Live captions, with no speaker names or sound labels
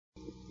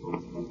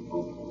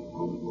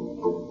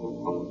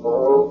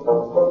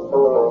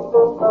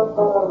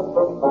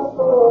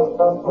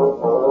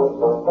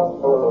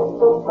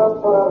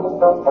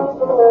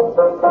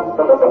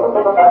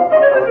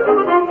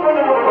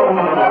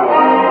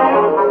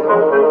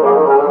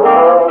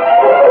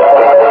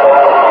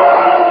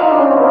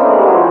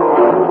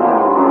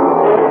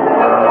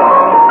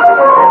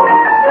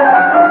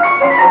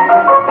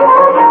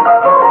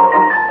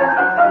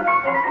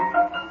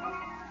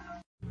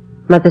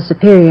Mother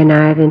Superior and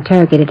I have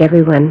interrogated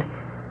everyone.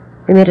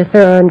 We made a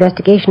thorough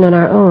investigation on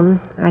our own.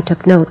 I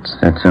took notes.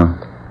 Is that so?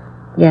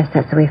 Yes,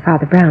 that's the way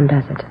Father Brown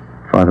does it.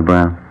 Father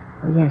Brown?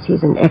 Oh, yes,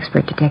 he's an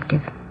expert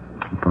detective.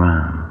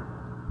 Brown.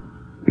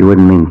 You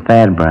wouldn't mean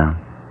Thad Brown?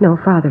 No,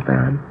 Father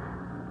Brown.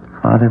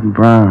 Father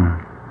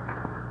Brown.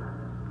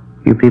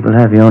 You people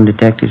have your own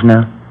detectives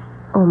now?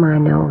 Oh, my,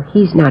 no.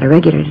 He's not a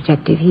regular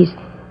detective. He's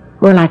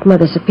more like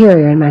Mother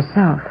Superior and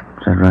myself.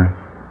 Is that right?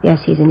 Yes,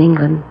 he's in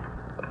England.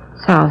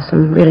 Solves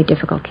some really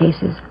difficult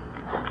cases.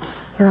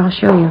 Here, I'll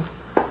show you.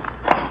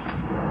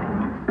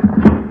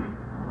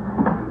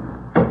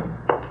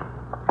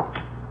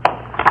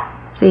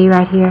 See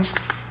right here?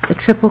 The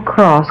Triple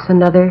Cross,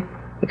 another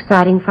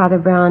exciting Father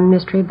Brown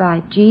mystery by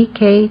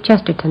G.K.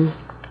 Chesterton.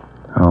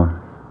 Oh.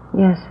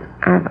 Yes,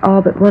 I've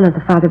all but one of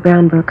the Father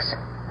Brown books.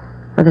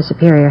 Mother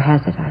Superior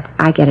has it.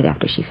 I get it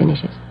after she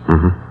finishes.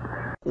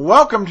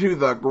 Welcome to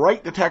the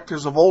Great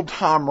Detectives of Old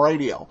Time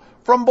Radio.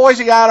 From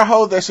Boise,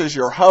 Idaho, this is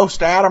your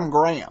host, Adam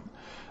Graham.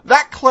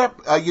 That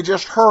clip you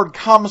just heard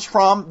comes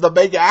from The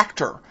Big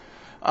Actor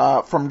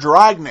from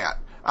Dragnet.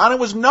 And it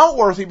was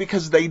noteworthy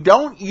because they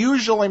don't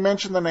usually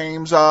mention the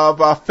names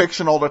of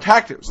fictional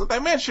detectives. That they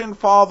mentioned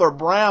Father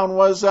Brown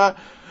was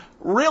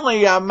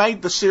really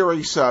made the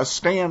series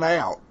stand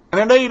out.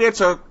 And indeed,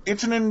 it's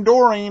an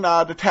enduring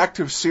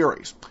detective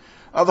series.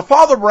 The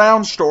Father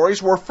Brown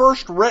stories were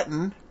first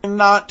written in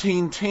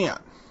 1910,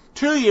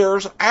 2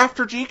 years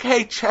after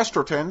G.K.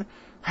 Chesterton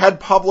had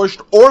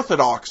published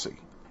Orthodoxy.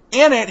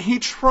 In it, he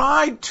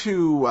tried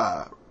to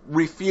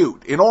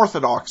refute, in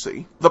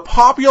Orthodoxy, the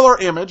popular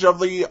image of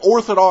the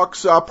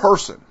Orthodox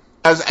person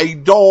as a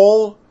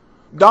dull,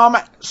 dumb,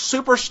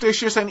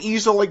 superstitious, and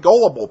easily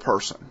gullible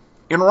person.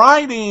 In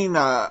writing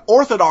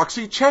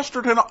Orthodoxy,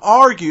 Chesterton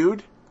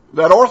argued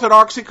that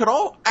Orthodoxy could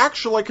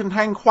actually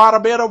contain quite a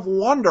bit of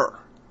wonder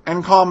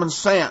and common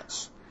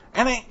sense.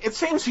 And it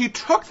seems he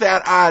took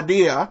that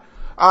idea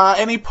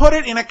and he put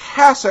it in a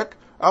cassock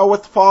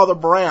with Father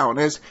Brown,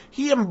 as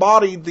he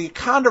embodied the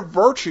kind of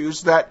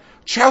virtues that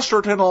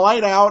Chesterton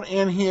laid out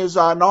in his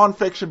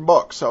nonfiction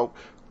book. So,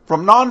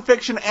 from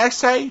nonfiction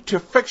essay to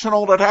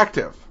fictional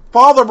detective.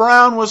 Father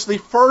Brown was the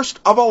first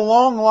of a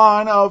long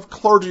line of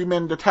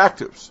clergymen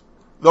detectives,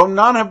 though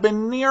none have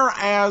been near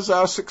as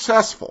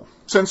successful.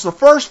 Since the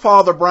first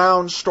Father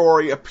Brown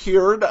story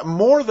appeared a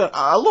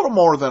little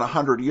more than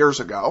 100 years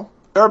ago,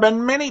 there have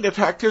been many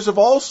detectives of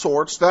all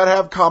sorts that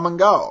have come and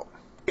go.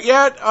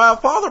 Yet,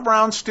 Father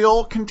Brown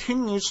still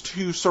continues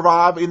to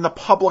survive in the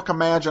public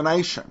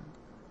imagination.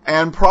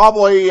 And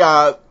probably,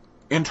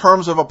 in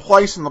terms of a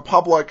place in the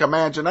public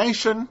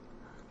imagination,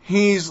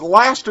 he's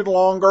lasted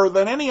longer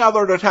than any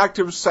other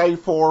detective save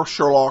for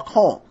Sherlock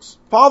Holmes.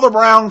 Father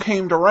Brown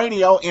came to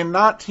radio in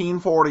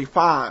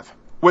 1945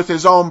 with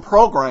his own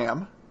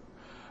program.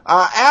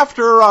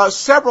 After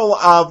several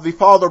of the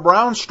Father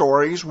Brown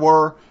stories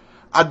were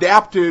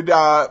adapted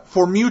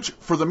for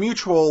the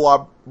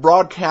Mutual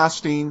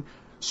Broadcasting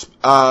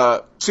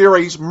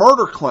series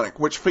Murder Clinic,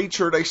 which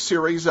featured a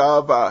series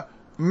of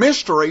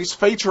mysteries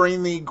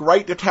featuring the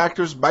great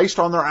detectives based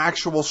on their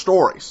actual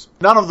stories.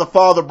 None of the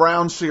Father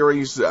Brown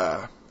series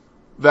that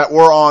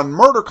were on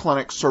Murder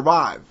Clinic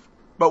survive,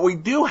 but we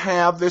do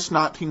have this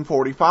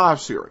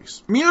 1945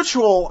 series.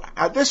 Mutual,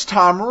 at this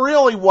time,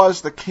 really was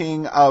the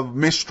king of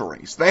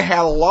mysteries. They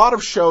had a lot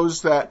of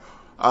shows that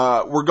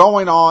were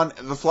going on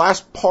the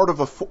last part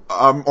of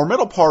or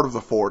middle part of the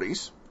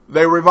 40s.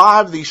 They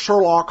revived the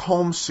Sherlock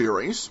Holmes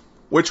series,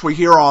 which we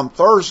hear on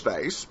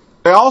Thursdays.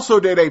 They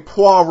also did a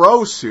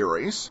Poirot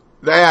series.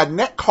 They had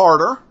Nick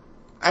Carter,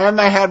 and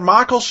they had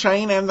Michael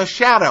Shayne and The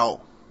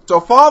Shadow. So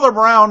Father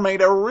Brown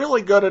made a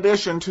really good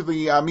addition to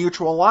the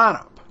Mutual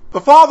lineup.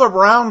 The Father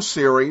Brown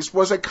series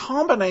was a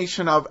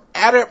combination of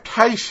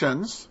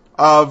adaptations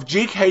of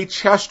G.K.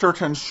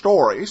 Chesterton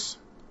stories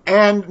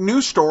and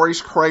new stories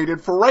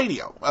created for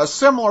radio,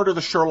 similar to the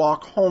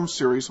Sherlock Holmes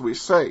series we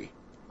see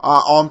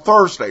on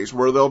Thursdays,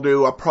 where they'll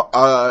do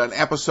an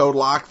episode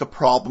like The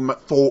Problem at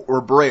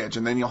Thorpe Bridge,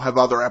 and then you'll have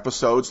other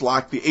episodes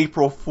like the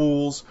April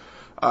Fool's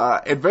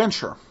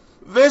Adventure.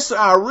 This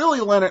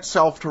really lent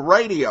itself to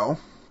radio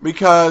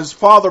because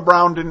Father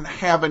Brown didn't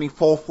have any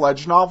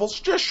full-fledged novels,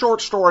 just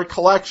short story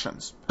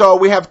collections. So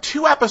we have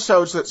 2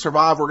 episodes that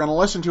survive we're going to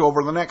listen to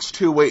over the next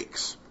 2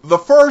 weeks. The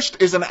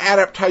first is an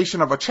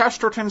adaptation of a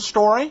Chesterton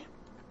story,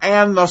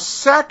 and the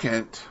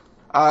second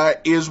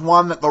is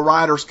one that the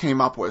writers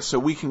came up with, so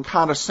we can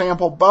kind of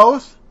sample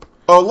both.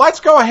 So let's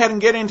go ahead and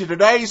get into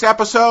today's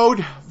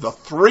episode, The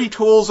 3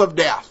 Tools of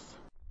Death.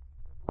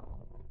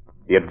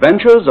 The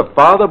Adventures of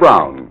Father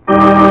Brown.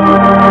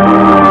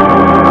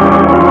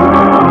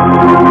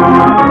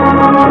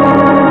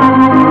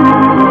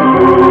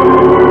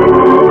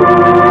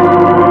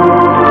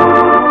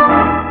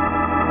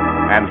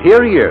 And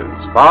here he is,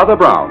 Father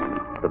Brown,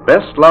 the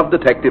best-loved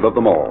detective of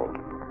them all.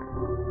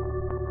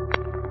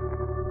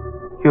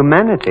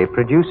 Humanity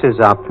produces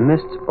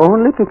optimists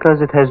only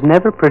because it has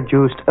never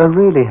produced a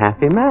really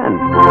happy man.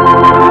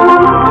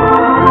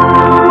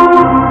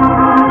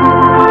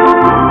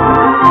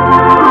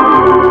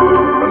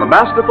 When the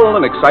masterful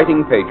and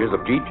exciting pages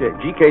of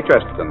G.K.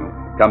 Chesterton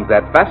comes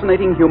that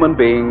fascinating human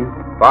being,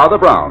 Father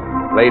Brown,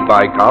 played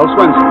by Carl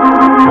Swenson.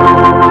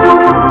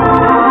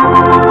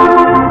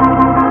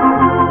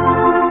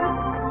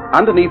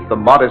 Underneath the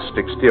modest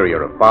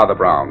exterior of Father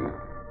Brown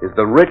is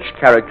the rich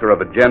character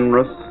of a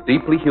generous,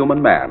 deeply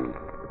human man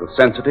with a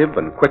sensitive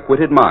and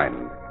quick-witted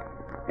mind.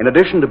 In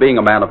addition to being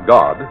a man of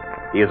God,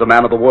 he is a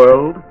man of the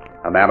world,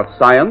 a man of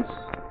science,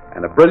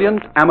 and a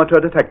brilliant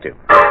amateur detective.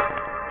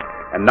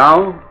 And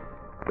now,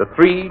 the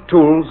three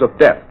tools of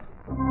death.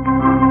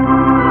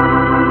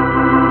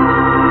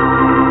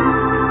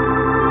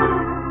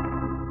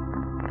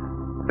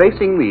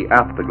 Facing the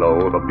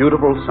afterglow of a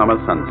beautiful summer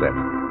sunset,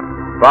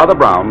 Father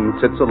Brown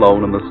sits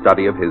alone in the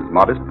study of his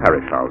modest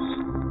parish house.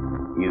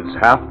 He is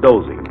half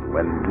dozing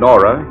when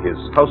Nora, his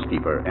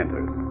housekeeper,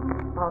 enters.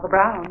 Father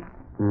Brown.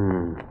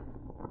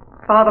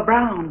 Father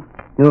Brown.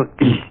 No.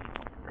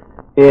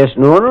 Yes,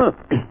 Nora?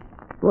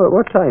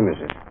 What time is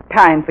it?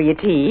 Time for your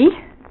tea.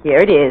 Here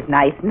it is,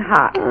 nice and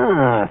hot.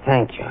 Ah,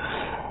 thank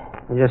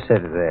you. Just set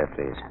it there,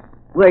 please.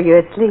 Were you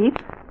asleep?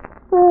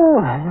 Oh,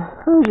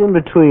 I was in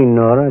between,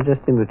 Nora,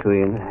 just in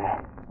between.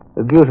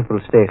 A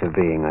beautiful state of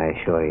being, I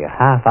assure you.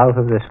 Half out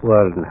of this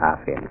world and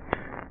half in.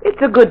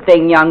 It's a good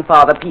thing young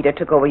Father Peter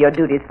took over your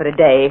duties for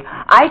today.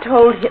 I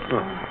told him...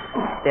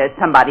 There's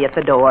somebody at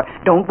the door.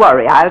 Don't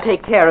worry, I'll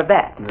take care of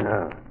that.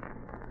 No.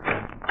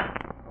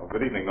 Oh,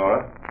 good evening,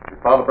 Nora. Is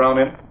Father Brown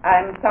in?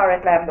 I'm sorry,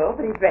 Flambeau,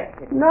 but he's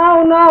rested.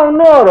 No,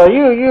 Nora.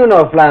 You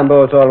know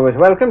Flambeau's always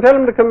welcome. Tell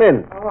him to come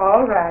in. Oh,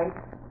 all right.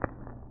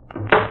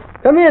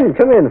 Come in,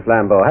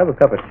 Flambeau. Have a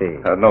cup of tea.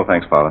 No,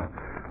 thanks, Father.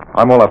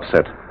 I'm all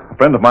upset. A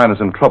friend of mine is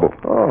in trouble.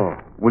 Oh.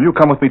 Will you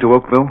come with me to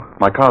Oakville?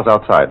 My car's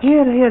outside.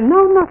 Here.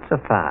 No, not so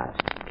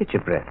fast. Get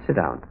your breath. Sit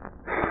down.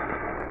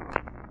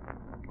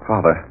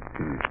 Father,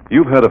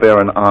 you've heard of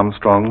Aaron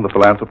Armstrong, the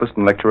philanthropist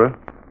and lecturer?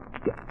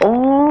 Oh,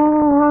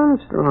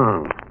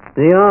 Armstrong.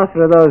 The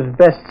author of those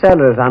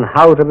bestsellers on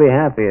how to be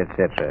happy,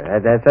 etc.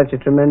 Had such a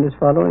tremendous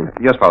following?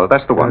 Yes, Father,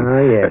 that's the one. Oh,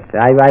 yes.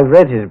 I've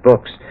read his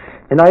books.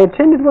 And I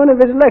attended one of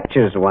his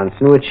lectures once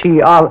in which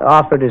he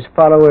offered his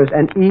followers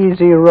an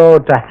easy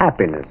road to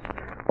happiness,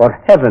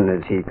 or heaven,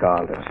 as he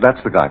called it.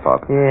 That's the guy,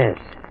 Father. Yes.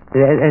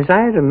 As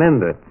I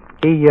remember,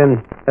 he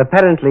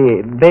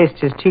apparently based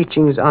his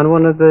teachings on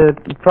one of the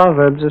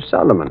Proverbs of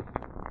Solomon.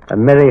 A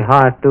merry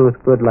heart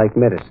doeth good like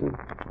medicine,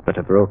 but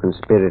a broken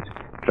spirit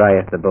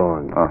drieth the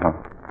bones. Uh-huh.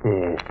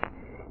 Yes.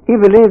 He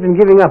believed in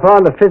giving up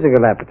all the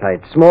physical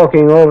appetites,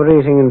 smoking,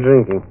 overeating, and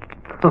drinking.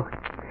 Oh,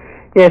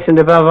 yes, and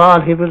above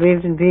all, he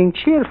believed in being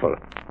cheerful.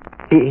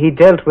 He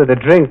dealt with the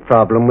drink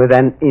problem with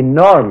an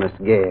enormous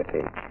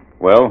gaiety.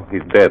 Well,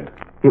 he's dead.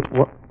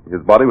 What?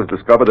 His body was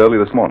discovered early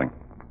this morning.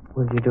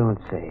 Well, you don't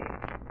say.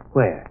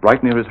 Where?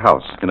 Right near his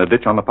house, in a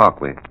ditch on the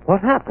parkway.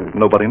 What happened?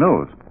 Nobody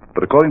knows.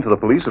 But according to the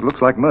police, it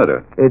looks like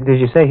murder. Did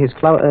you say his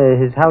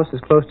house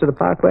is close to the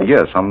parkway?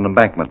 Yes, on an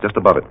embankment just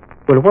above it.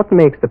 Well, what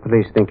makes the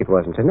police think it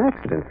wasn't an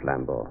accident,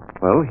 Flambeau?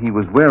 Well, he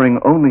was wearing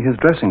only his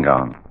dressing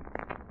gown.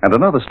 And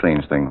another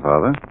strange thing,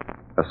 Father.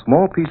 A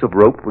small piece of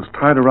rope was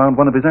tied around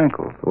one of his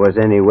ankles. Was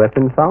any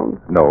weapon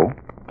found? No,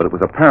 but it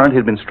was apparent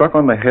he'd been struck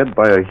on the head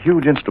by a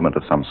huge instrument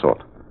of some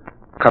sort.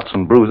 Cuts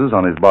and bruises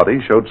on his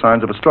body showed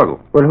signs of a struggle.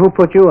 Well, who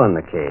put you on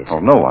the case? Oh,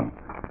 no one.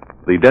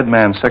 The dead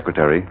man's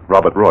secretary,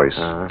 Robert Royce,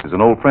 is an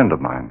old friend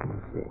of mine.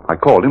 I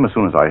called him as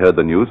soon as I heard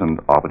the news and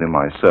offered him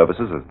my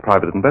services as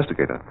private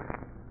investigator.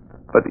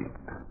 But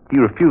he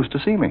refused to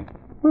see me.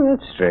 Well,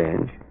 that's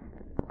strange.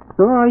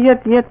 No,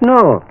 yet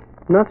no.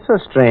 Not so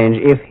strange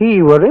if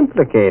he were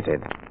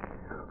implicated.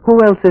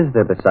 Who else is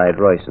there beside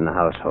Royce in the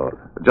household?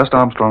 Just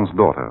Armstrong's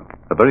daughter.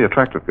 A very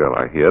attractive girl,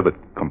 I hear, but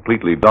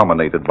completely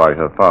dominated by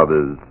her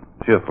father's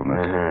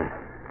cheerfulness.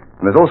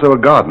 And there's also a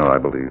gardener, I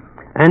believe.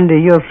 And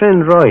your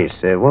friend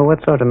Royce,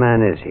 what sort of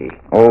man is he?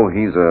 Oh,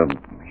 he's a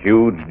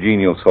huge,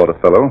 genial sort of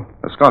fellow.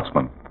 A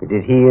Scotsman.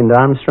 Did he and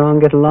Armstrong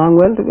get along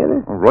well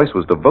together? Well, Royce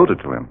was devoted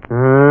to him.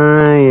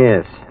 Ah,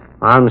 yes.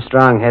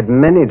 Armstrong had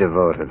many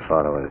devoted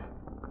followers.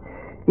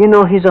 You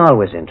know, he's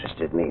always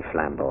interested me,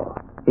 Flambeau.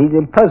 He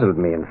puzzled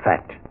me, in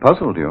fact.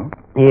 Puzzled you?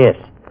 Yes.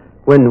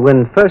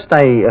 When first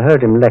I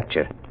heard him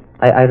lecture,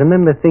 I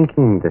remember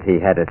thinking that he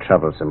had a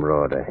troublesome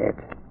road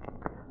ahead.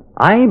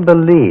 I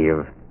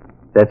believe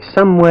that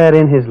somewhere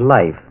in his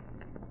life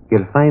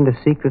you'll find the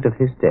secret of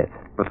his death.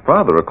 But,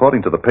 Father,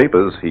 according to the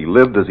papers, he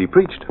lived as he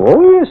preached. Oh,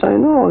 yes, I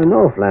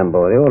know,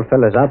 Flambeau. The old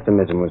fellow's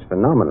optimism was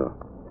phenomenal.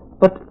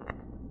 But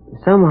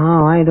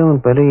somehow I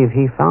don't believe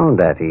he found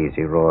that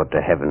easy road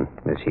to heaven,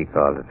 as he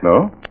called it.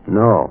 No?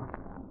 No.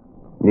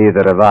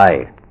 Neither have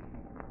I.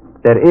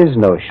 There is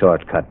no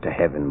shortcut to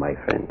heaven, my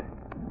friend.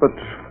 But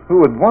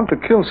who would want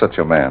to kill such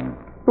a man?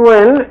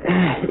 Well,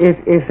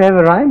 if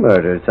ever I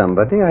murdered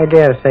somebody, I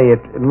dare say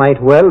it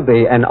might well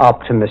be an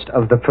optimist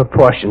of the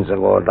proportions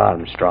of old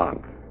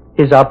Armstrong.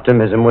 His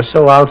optimism was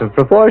so out of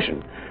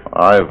proportion.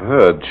 I've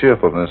heard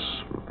cheerfulness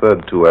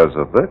referred to as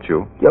a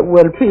virtue. Yeah,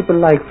 well, people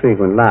like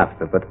frequent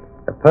laughter, but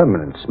a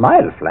permanent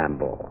smile,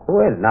 Flambeau.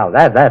 Well, now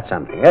that's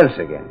something else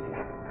again.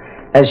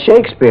 As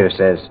Shakespeare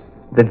says,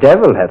 the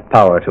devil hath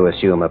power to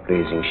assume a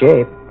pleasing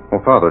shape. Oh,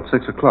 Father, it's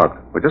 6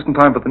 o'clock. We're just in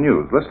time for the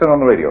news. Let's turn on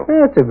the radio.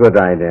 That's a good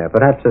idea.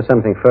 Perhaps there's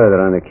something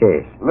further on the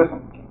case. Listen.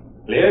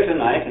 Clear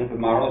tonight and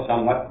tomorrow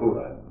somewhat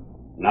cooler.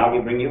 Now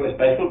we bring you a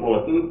special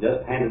bulletin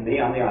just handed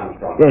me on the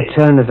Armstrong case.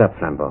 Turn it up,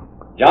 Flambeau.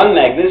 John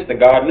Magnus, the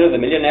gardener, the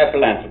millionaire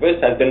philanthropist,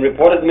 has been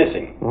reported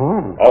missing.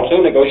 Oh. Also,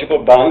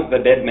 negotiable bonds of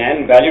the dead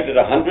man valued at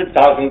 $100,000.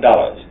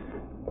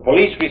 The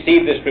police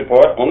received this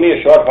report only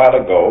a short while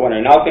ago and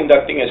are now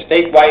conducting a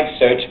statewide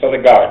search for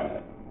the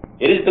gardener.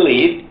 It is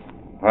believed...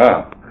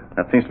 Well,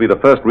 that seems to be the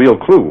first real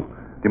clue.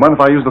 Do you mind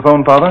if I use the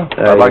phone, Father?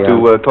 I'd like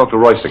to talk to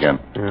Royce again.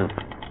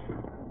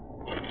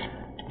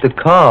 The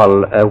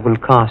call will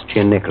cost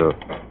you a nickel.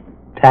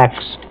 Tax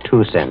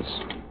 2 cents.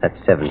 That's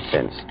 7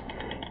 cents.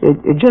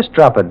 Just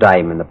drop a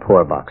dime in the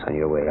poor box on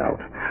your way out.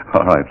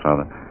 All right,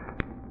 Father.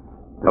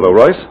 Hello,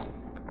 Royce?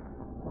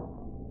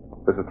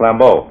 This is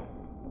Flambeau.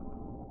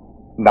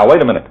 Now,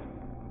 wait a minute.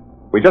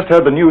 We just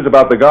heard the news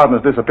about the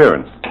gardener's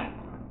disappearance.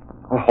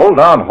 Oh, hold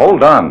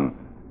on.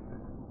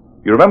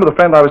 You remember the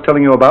friend I was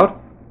telling you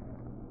about?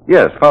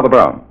 Yes, Father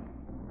Brown.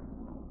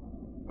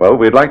 Well,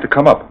 we'd like to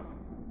come up.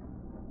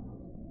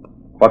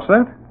 What's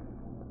that?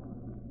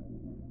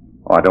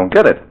 Oh, I don't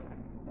get it.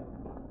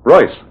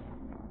 Royce!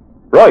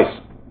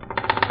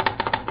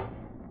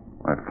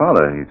 My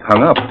father, he's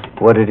hung up.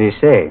 What did he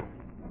say?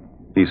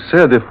 He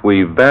said if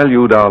we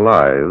valued our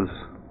lives,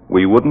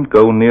 we wouldn't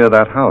go near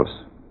that house.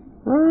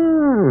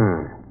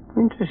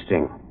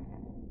 Interesting.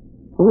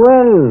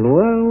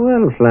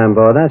 Well,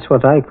 Flambeau, that's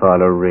what I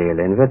call a real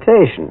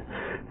invitation.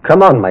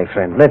 Come on, my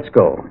friend, let's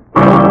go.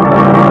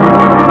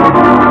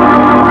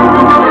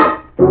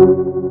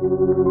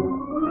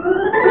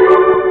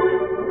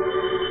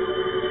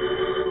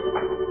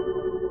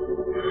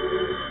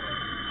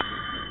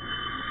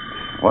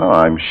 Well,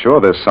 I'm sure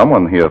there's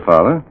someone here,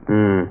 Father.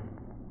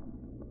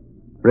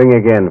 Ring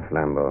again,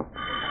 Flambeau.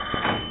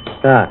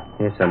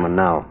 Here's someone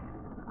now.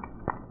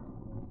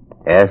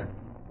 Yes?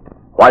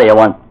 What do you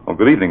want? Oh,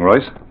 good evening,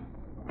 Royce.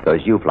 So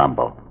it's you,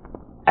 Flambeau.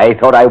 I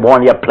thought I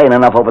warned you plain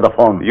enough over the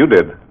phone. You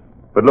did.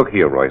 But look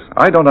here, Royce.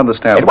 I don't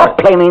understand It was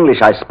plain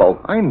English I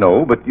spoke. I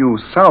know, but you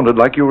sounded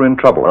like you were in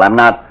trouble. Well, I'm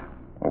not.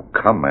 Oh,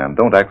 come, man.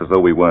 Don't act as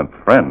though we weren't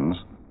friends.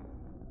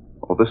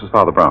 Oh, this is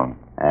Father Brown.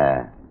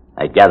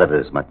 I gathered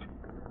as much.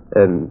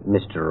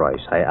 Mr.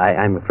 Royce,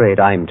 I'm afraid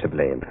I'm to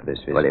blame for this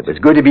visit. Well, it was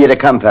good of you to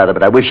come, Father,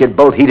 but I wish you'd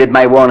both heeded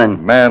my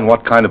warning. Man,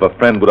 what kind of a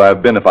friend would I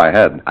have been if I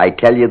had? I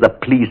tell you, the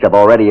police have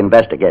already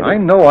investigated. I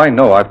know.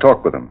 I've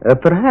talked with them.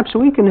 Perhaps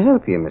we can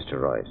help you, Mr.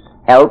 Royce.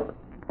 Help?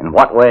 In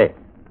what way?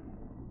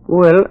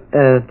 Well,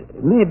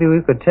 maybe we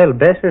could tell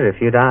better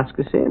if you'd ask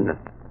us in.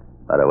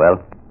 Very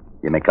well.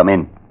 You may come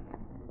in.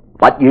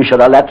 But you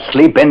should have let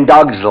sleeping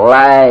dogs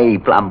lie,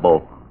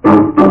 Flambeau.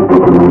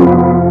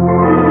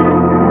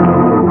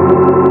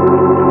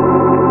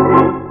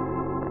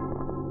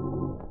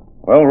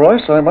 Well,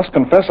 Royce, I must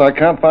confess I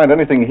can't find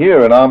anything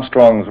here in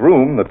Armstrong's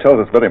room that tells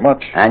us very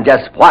much. And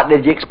just what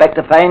did you expect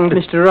to find?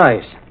 Mr.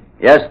 Royce.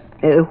 Yes?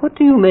 What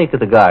do you make of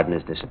the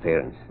gardener's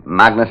disappearance?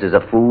 Magnus is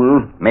a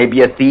fool,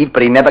 maybe a thief,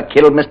 but he never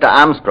killed Mr.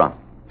 Armstrong.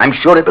 I'm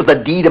sure it was the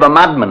deed of a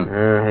madman.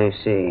 I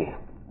see.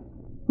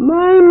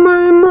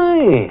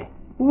 My.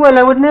 Well,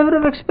 I would never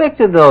have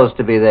expected those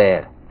to be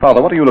there.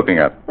 Father, what are you looking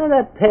at?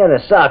 That pair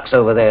of socks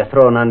over there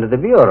thrown under the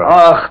bureau.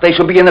 Oh, they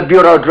should be in the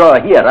bureau drawer.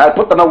 Here, I'll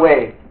put them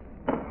away.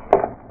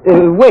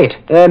 Wait.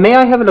 May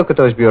I have a look at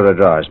those bureau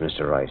drawers,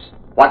 Mr. Royce?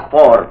 What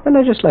for? Well,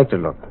 I'd just like to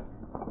look.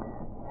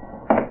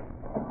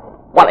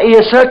 What are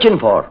you searching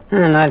for?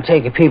 And I'll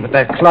take a peep at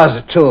that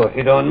closet, too, if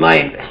you don't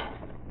mind.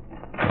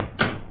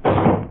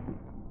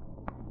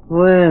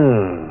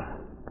 Well,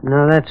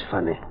 now that's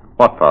funny.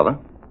 What, Father?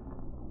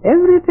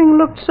 Everything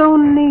looked so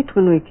neat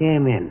when we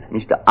came in.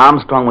 Mr.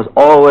 Armstrong was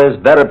always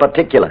very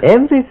particular.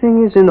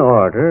 Everything is in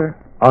order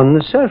on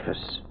the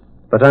surface.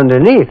 But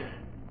underneath,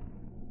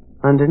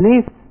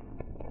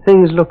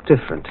 things look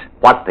different.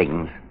 What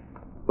things?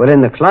 Well,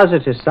 in the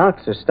closet, his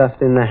socks are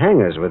stuffed in the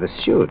hangers with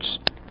his suits.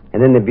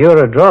 And in the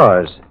bureau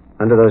drawers,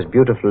 under those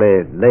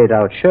beautifully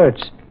laid-out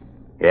shirts...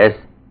 Yes?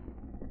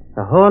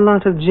 A whole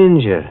lot of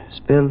ginger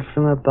spilled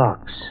from a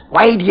box.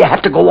 Why do you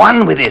have to go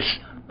on with this?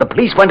 The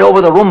police went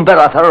over the room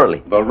very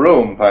thoroughly. The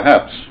room,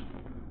 perhaps.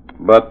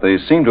 But they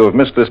seem to have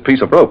missed this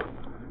piece of rope.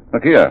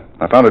 Look here.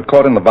 I found it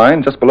caught in the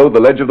vine just below the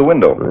ledge of the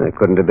window. Well, it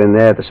couldn't have been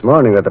there this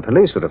morning or the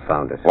police would have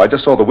found it. Well, I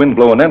just saw the wind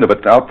blow an end of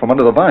it out from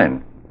under the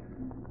vine.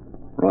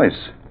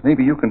 Royce,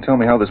 maybe you can tell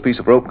me how this piece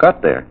of rope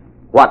got there.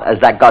 What has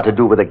that got to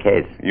do with the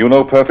case? You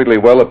know perfectly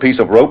well a piece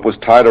of rope was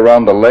tied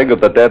around the leg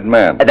of the dead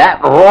man.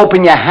 That rope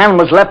in your hand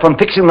was left from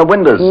fixing the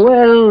windows.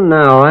 Well,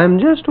 now, I'm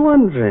just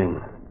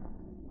wondering.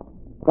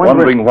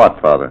 Wondering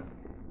what, Father?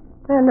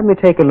 Well, let me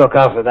take a look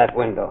out of that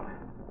window.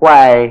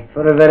 Why?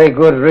 For a very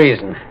good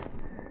reason.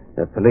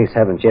 The police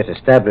haven't yet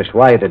established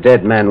why the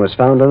dead man was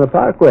found on the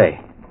parkway.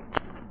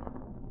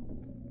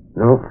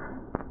 No,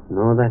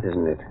 that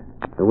isn't it.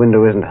 The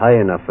window isn't high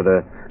enough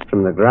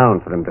from the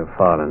ground for him to have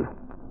fallen,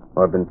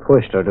 or been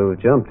pushed, or to have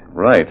jumped.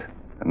 Right.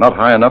 And not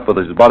high enough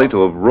for his body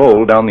to have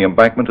rolled down the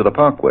embankment to the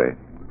parkway.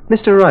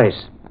 Mr.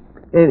 Rice,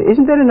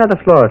 Isn't there another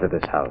floor to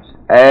this house?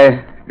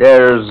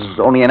 There's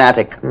only an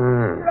attic.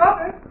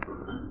 Robert?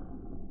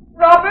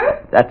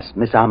 Robert? That's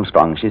Miss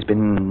Armstrong. She's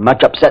been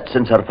much upset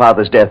since her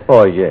father's death.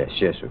 Oh, yes,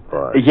 of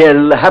course.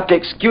 You'll have to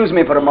excuse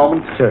me for a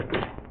moment.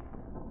 Certainly.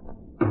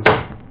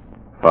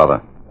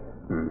 Father,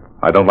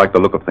 I don't like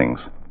the look of things.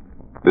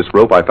 This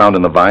rope I found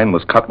in the vine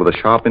was cut with a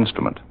sharp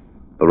instrument.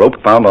 The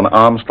rope found on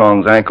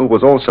Armstrong's ankle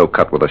was also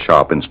cut with a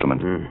sharp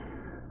instrument.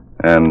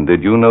 And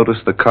did you notice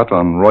the cut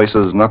on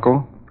Royce's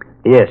knuckle?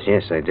 Yes,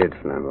 I did,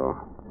 Flambeau.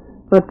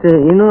 But,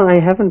 I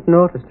haven't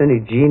noticed any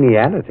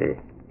geniality.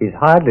 He's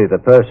hardly the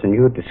person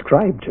you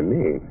described to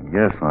me.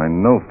 Yes, I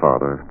know,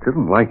 Father.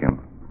 Didn't like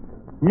him.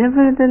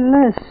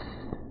 Nevertheless,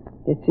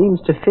 it seems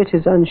to fit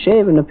his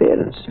unshaven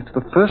appearance. It's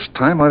the first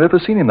time I've ever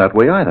seen him that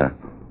way, either.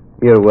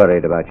 You're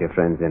worried about your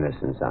friend's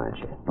innocence, aren't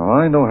you? Well,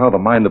 I know how the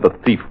mind of a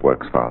thief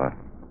works, Father.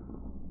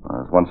 I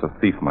was once a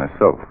thief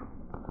myself.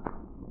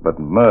 But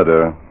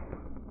murder...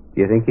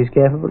 Do you think he's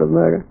capable of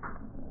murder?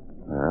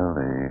 Well,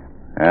 the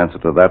answer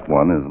to that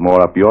one is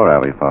more up your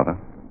alley, Father.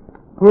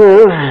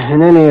 Well,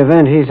 in any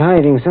event, he's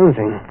hiding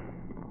something.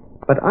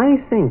 But I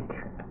think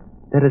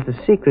there is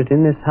a secret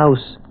in this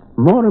house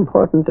more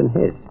important than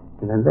his,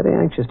 and I'm very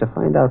anxious to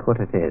find out what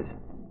it is.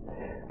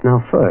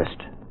 Now, first,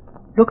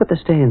 look at the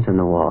stains on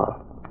the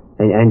wall.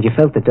 And you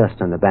felt the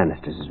dust on the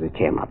banisters as we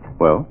came up.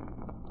 Well?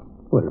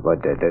 Well,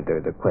 but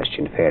the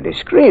question fairly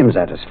screams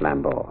at us,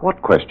 Flambeau.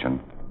 What question?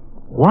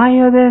 Why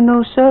are there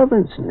no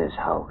servants in this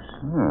house?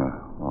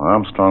 Well,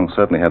 Armstrong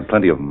certainly had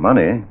plenty of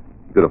money.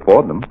 He could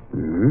afford them.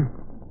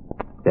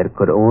 There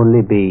could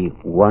only be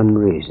one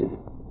reason.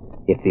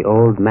 If the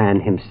old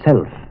man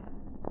himself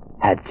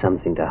had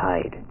something to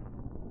hide.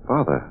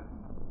 Father,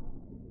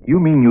 you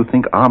mean you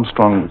think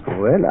Armstrong...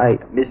 Well,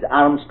 Miss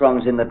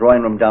Armstrong's in the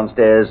drawing room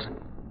downstairs.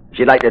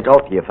 She'd like to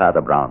talk to you,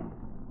 Father Brown.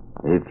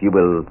 If you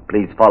will,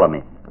 please follow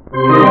me.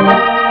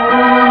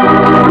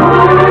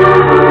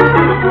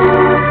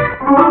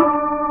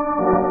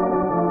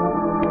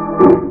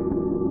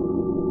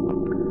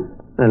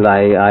 Well,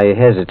 I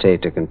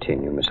hesitate to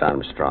continue, Miss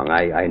Armstrong.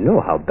 I know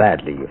how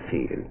badly you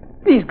feel.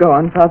 Please go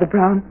on, Father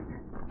Brown.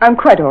 I'm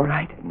quite all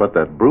right. But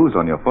that bruise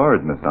on your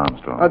forehead, Miss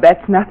Armstrong... Oh,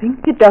 that's nothing.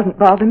 It doesn't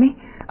bother me.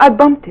 I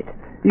bumped it.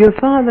 Your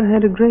father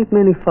had a great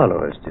many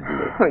followers, didn't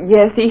he? Oh,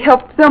 yes, he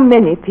helped so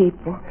many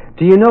people.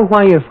 Do you know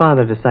why your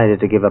father decided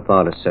to give up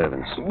all his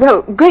servants?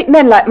 Well, great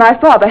men like my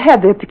father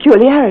have their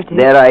peculiarities.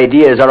 Their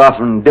ideas are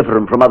often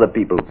different from other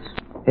people's.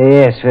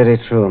 Yes, very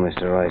true,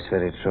 Mr. Royce,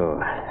 very true.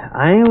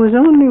 I was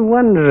only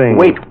wondering...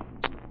 Wait.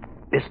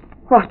 Listen.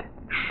 What?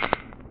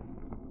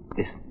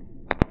 Listen.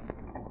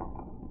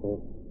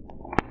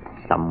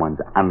 Someone's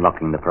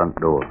unlocking the front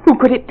door. Who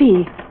could it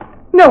be?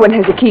 No one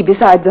has a key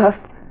besides us.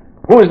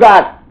 Who's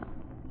that?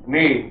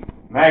 Me,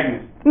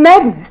 Magnus.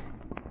 Magnus?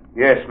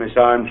 Yes, Miss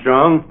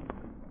Armstrong.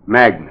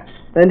 Magnus.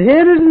 And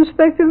here is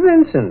Inspector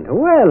Vincent.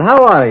 Well,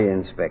 how are you,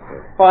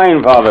 Inspector?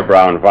 Fine, Father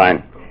Brown,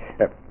 fine.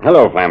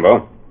 Hello,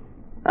 Flambeau.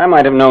 I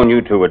might have known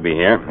you two would be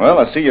here. Well,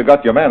 I see you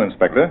got your man,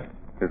 Inspector.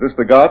 Is this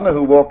the gardener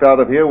who walked out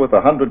of here with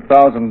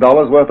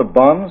 $100,000 worth of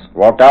bonds?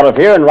 Walked out of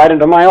here and right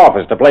into my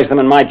office to place them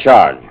in my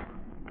charge.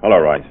 Hello,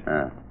 Royce.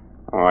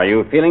 Are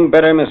you feeling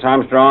better, Miss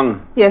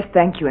Armstrong? Yes,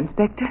 thank you,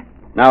 Inspector.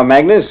 Now,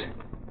 Magnus,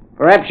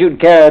 perhaps you'd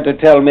care to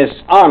tell Miss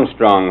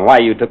Armstrong why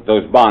you took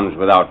those bonds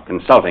without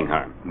consulting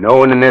her. No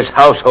one in this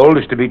household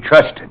is to be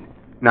trusted.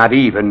 Not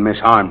even Miss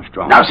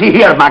Armstrong. Now, see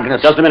here,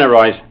 Magnus. Just a minute,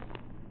 Royce.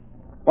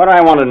 What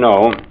I want to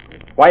know,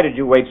 why did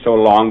you wait so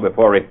long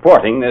before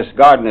reporting this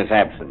gardener's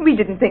absence? We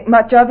didn't think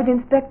much of it,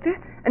 Inspector,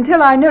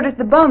 until I noticed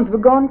the bonds were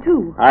gone,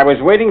 too. I was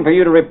waiting for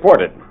you to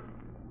report it.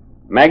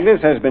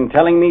 Magnus has been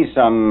telling me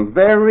some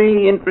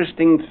very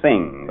interesting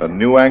things. A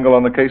new angle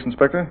on the case,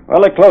 Inspector?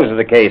 Well, it closes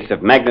the case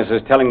if Magnus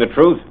is telling the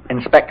truth.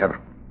 Inspector,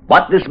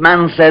 what this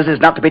man says is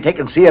not to be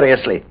taken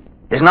seriously.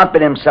 He's not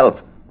been himself.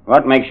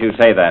 What makes you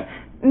say that?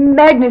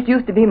 Magnus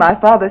used to be my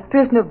father's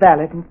personal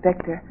valet,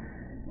 Inspector.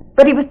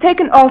 But he was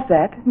taken off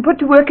that and put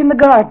to work in the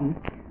garden.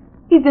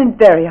 He's been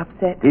very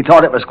upset. He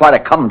thought it was quite a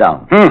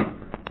come-down.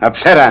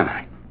 Upset, am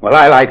I? Well,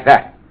 I like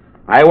that.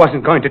 I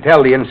wasn't going to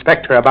tell the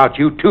inspector about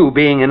you two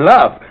being in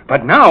love,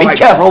 but now Be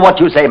careful what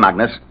you say,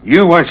 Magnus.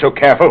 You weren't so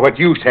careful what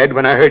you said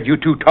when I heard you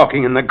two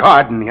talking in the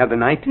garden the other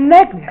night.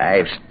 Magnus.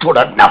 I've stood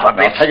enough of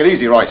this. Take it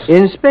easy, Royce.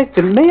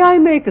 Inspector, may I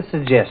make a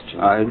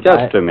suggestion?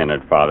 Just a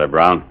minute, Father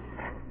Brown.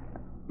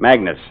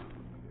 Magnus,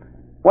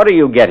 what are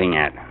you getting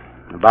at?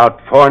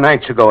 About 4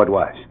 nights ago it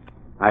was.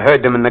 I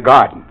heard them in the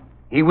garden.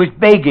 He was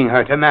begging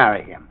her to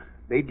marry him.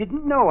 They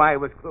didn't know I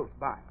was close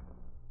by.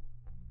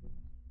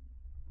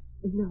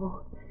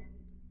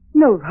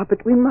 No,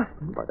 Robert, we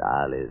mustn't. But,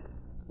 Alice,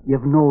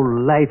 you've no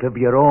life of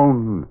your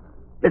own.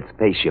 Let's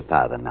face your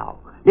father now.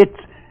 Let's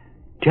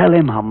tell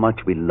him how much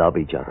we love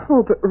each other.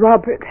 Oh, but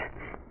Robert,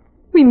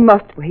 we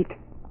must wait.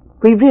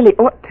 We really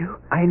ought to.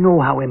 I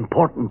know how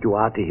important you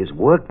are to his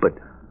work, but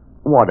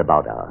what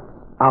about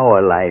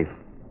our life?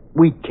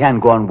 We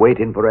can't go on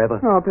waiting forever.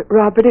 Oh, but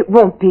Robert, it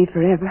won't be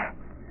forever.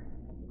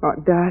 Oh,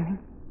 darling,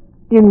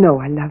 you know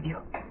I love you.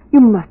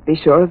 You must be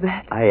sure of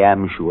that. I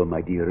am sure,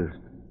 my dearest.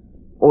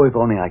 Oh, if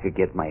only I could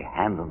get my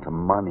hands on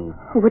some money.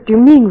 What do you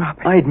mean,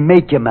 Robert? I'd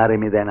make you marry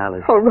me then,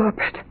 Alice. Oh,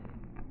 Robert.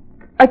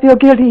 I feel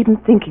guilty even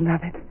thinking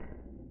of it.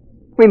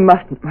 We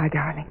mustn't, my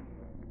darling.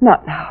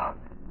 Not now.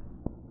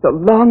 So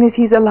long as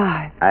he's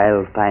alive.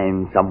 I'll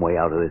find some way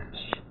out of this.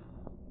 Shh.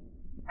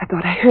 I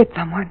thought I heard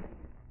someone.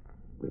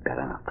 We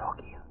better not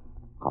talk here.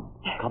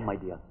 Come, my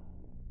dear.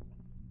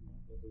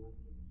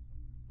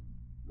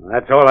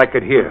 That's all I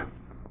could hear.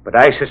 But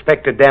I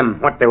suspected them,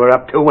 what they were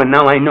up to, and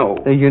now I know.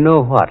 You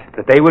know what?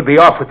 That they would be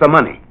off with the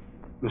money.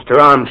 Mr.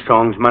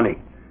 Armstrong's money.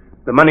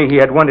 The money he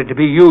had wanted to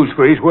be used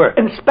for his work.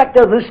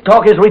 Inspector, this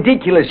talk is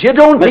ridiculous. You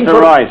don't think...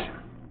 Mr. Royce,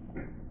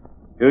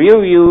 do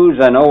you use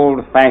an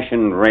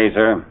old-fashioned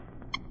razor?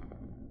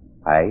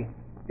 Aye.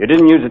 You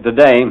didn't use it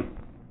today.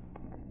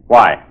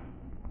 Why?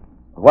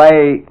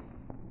 Why,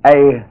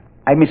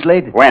 I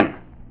mislaid. When?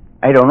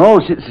 I don't know,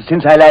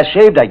 since I last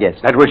shaved, I guess.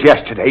 That was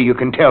yesterday, you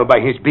can tell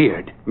by his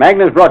beard.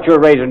 Magnus brought your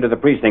razor into the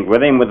precinct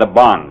with him with the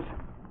bonds.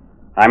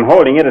 I'm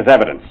holding it as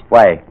evidence.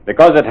 Why?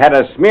 Because it had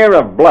a smear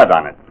of blood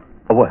on it.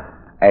 Oh, well,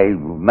 I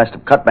must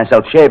have cut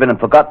myself shaving and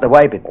forgot to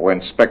wipe it. Oh,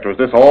 Inspector, is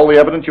this all the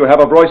evidence you have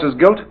of Royce's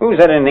guilt? Who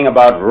said anything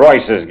about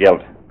Royce's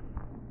guilt?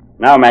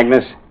 Now,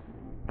 Magnus,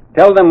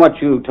 tell them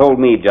what you told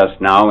me just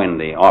now in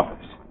the office.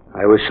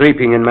 I was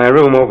sleeping in my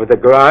room over the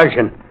garage,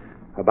 and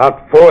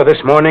about 4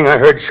 this morning I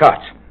heard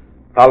shots,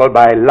 followed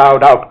by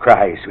loud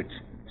outcries, which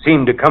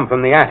seemed to come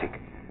from the attic.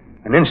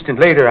 An instant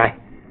later, I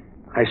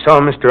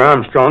saw Mr.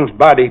 Armstrong's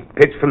body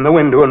pitch from the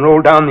window and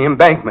roll down the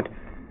embankment.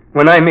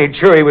 When I made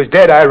sure he was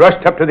dead, I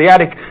rushed up to the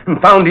attic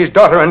and found his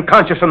daughter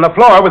unconscious on the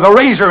floor with a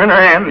razor in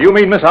her hand. You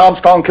mean Miss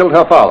Armstrong killed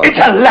her father? It's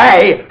a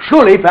lie!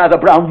 Surely, Father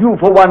Brown, you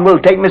for one will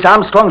take Miss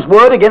Armstrong's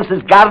word against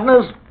his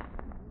gardener's?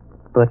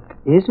 But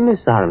is Miss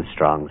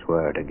Armstrong's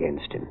word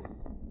against him?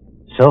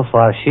 So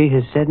far, she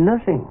has said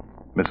nothing.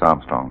 Miss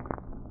Armstrong,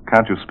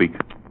 can't you speak?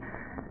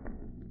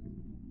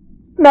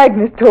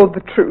 Magnus told the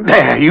truth.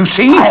 There, you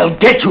see? I'll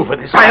get you for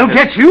this. I'll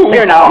get you.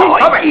 Here now.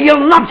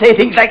 You'll not say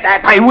things like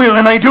that. I will,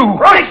 and I do.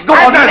 Royce, go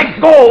on, let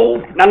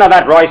go. None of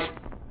that, Royce,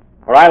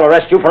 or I'll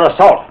arrest you for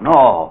assault.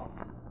 No.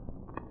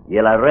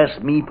 You'll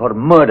arrest me for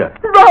murder.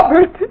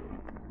 Robert!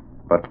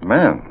 But,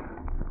 man,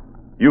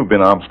 you've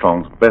been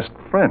Armstrong's best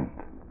friend.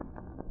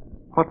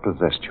 What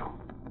possessed you?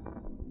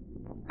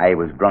 I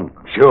was drunk.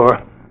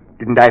 Sure.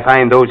 Didn't I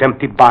find those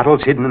empty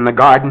bottles hidden in the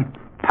garden,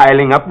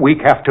 piling up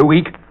week after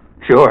week?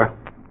 Sure.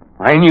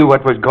 I knew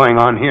what was going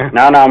on here.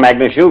 Now,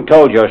 Magnus, you've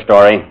told your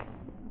story.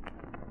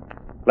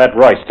 Let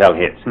Royce tell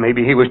his.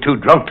 Maybe he was too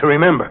drunk to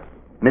remember.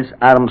 Miss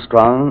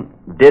Armstrong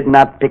did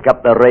not pick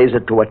up the razor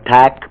to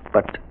attack,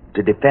 but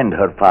to defend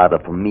her father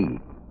from me.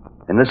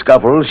 In the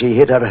scuffle, she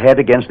hit her head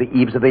against the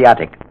eaves of the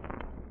attic.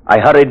 I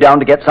hurried down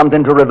to get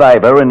something to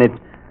revive her, and it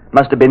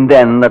must have been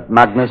then that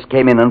Magnus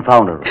came in and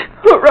found her.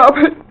 Oh,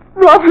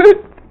 Robert!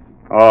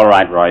 All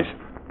right, Royce.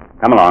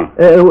 Come along.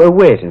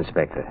 Wait,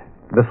 Inspector,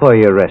 before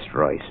you arrest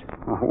Royce.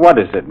 What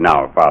is it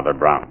now, Father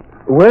Brown?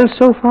 Well,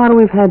 so far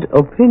we've had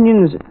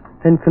opinions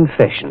and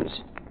confessions.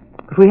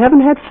 But we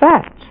haven't had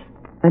facts.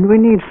 And we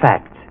need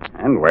facts.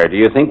 And where do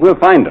you think we'll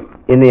find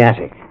them? In the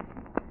attic.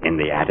 In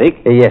the attic?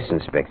 Yes,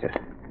 Inspector.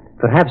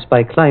 Perhaps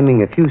by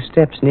climbing a few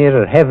steps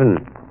nearer heaven,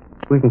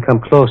 we can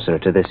come closer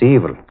to this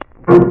evil.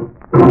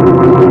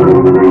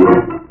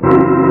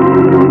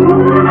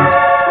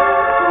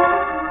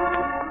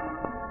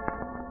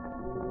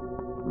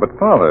 But,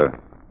 Father,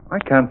 I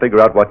can't figure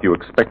out what you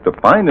expect to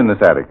find in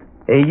this attic.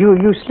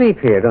 You sleep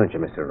here, don't you,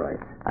 Mr. Royce?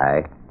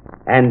 Aye.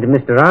 And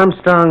Mr.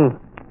 Armstrong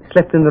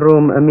slept in the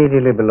room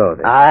immediately below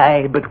this.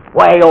 Aye, but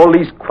why all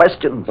these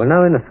questions? Well,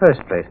 now, in the first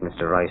place,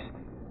 Mr. Royce,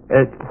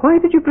 why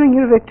did you bring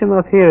your victim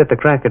up here at the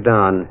crack of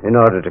dawn in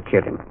order to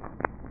kill him?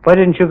 Why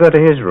didn't you go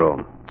to his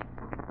room?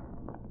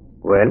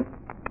 Well?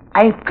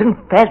 I've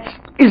confessed.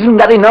 Isn't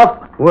that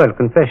enough? Well,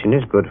 confession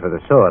is good for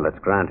the soul, that's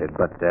granted,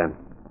 but,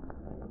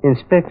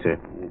 Inspector,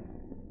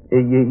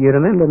 you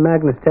remember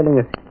Magnus telling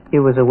us he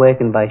was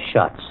awakened by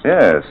shots?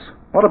 Yes.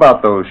 What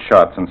about those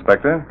shots,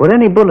 Inspector? Were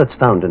any bullets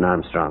found in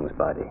Armstrong's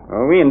body?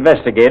 Well, we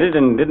investigated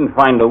and didn't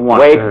find a one.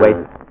 Wait.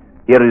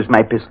 Here is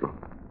my pistol.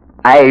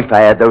 I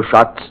fired those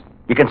shots.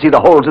 You can see the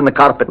holes in the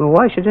carpet. Well,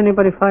 why should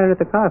anybody fire at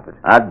the carpet?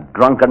 A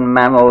drunken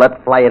man will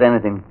let fly at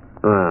anything.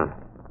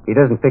 He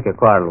doesn't pick a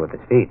quarrel with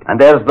his feet. And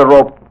there's the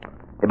rope.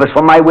 It was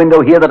from my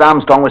window here that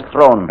Armstrong was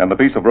thrown. And the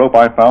piece of rope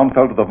I found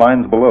fell to the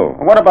vines below.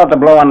 What about the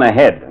blow on the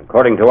head?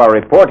 According to our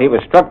report, he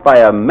was struck by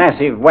a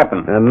massive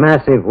weapon. A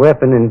massive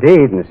weapon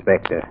indeed,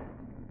 Inspector.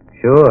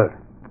 Sure.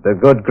 The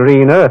good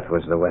green earth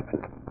was the weapon.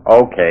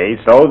 Okay,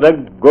 so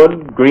the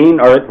good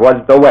green earth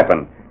was the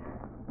weapon.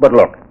 But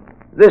look,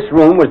 this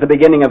room was the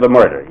beginning of the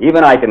murder.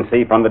 Even I can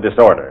see from the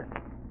disorder.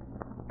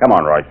 Come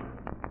on, Royce.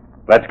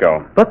 Let's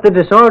go. But the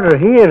disorder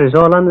here is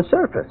all on the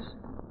surface.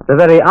 The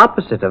very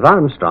opposite of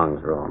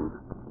Armstrong's room.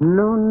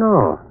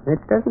 No, it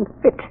doesn't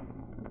fit.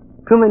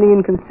 Too many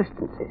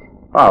inconsistencies.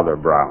 Father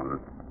Brown,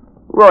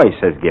 Royce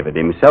has given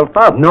himself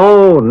up.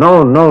 No.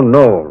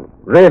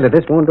 Really,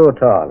 this won't do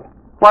at all.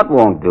 What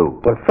won't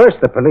do? Well, first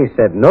the police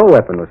said no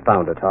weapon was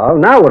found at all.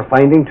 Now we're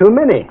finding too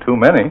many. Too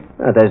many?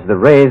 There's the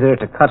razor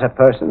to cut a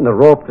person, the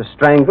rope to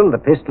strangle, the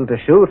pistol to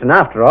shoot, and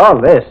after all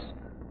this,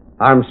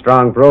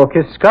 Armstrong broke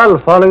his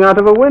skull falling out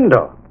of a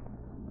window.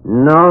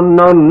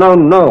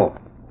 No.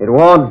 It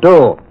won't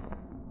do.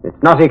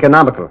 It's not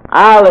economical.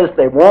 Alice,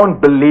 they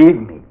won't believe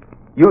me.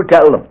 You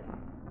tell them.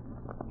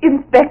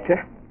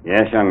 Inspector,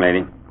 Yes, young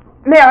lady.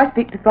 may I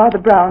speak to Father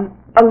Brown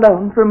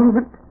alone for a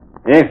moment?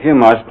 If you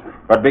must,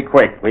 but be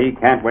quick. We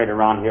can't wait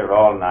around here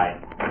all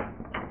night.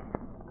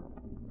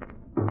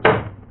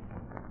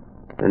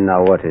 And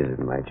now what is it,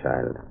 my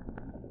child?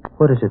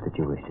 What is it that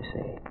you wish to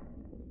say?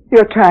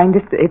 You're trying to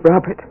save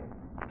Robert,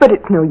 but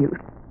it's no use.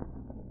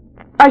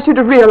 I should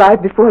have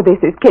realized before this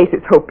his case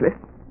is hopeless.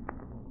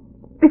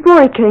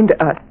 Before he came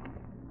to us,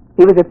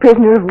 he was a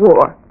prisoner of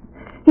war.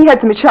 He had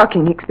some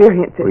shocking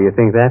experiences. Well, you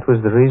think that was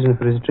the reason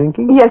for his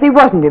drinking? Yes, he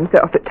wasn't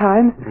himself at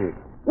times.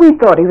 We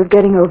thought he was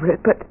getting over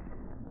it, but...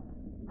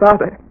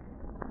 Father,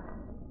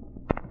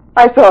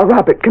 I saw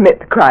Robert commit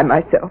the crime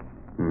myself.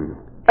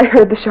 I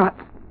heard the shots.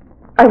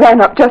 I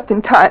ran up just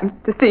in time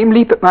to see him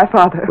leap at my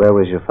father. Where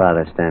was your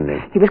father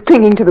standing? He was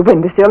clinging to the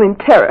windowsill in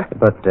terror.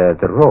 But the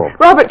rope?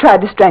 Robert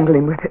tried to strangle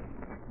him with it.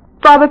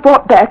 Father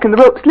fought back, and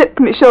the rope slipped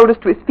from his shoulders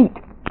to his feet,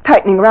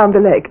 tightening around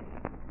the leg.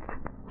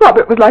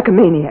 Robert was like a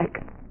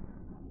maniac.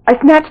 I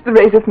snatched the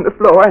razor from the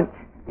floor and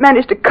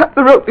managed to cut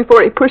the rope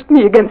before he pushed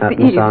me against the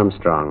Miss eave.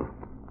 Armstrong,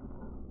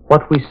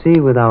 what we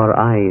see with our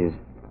eyes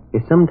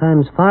is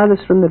sometimes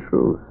farthest from the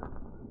truth.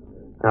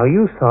 Now,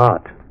 you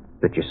thought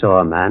that you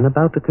saw a man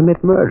about to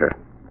commit murder.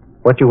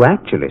 What you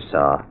actually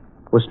saw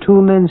was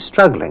two men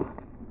struggling,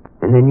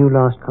 and then you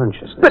lost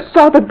consciousness. But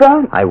Father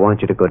Brown... I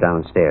want you to go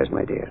downstairs,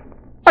 my dear.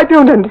 I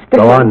don't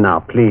understand. Go on now,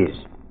 please.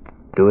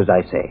 Do as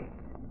I say.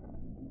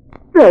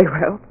 Very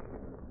well.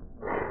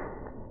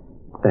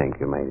 Thank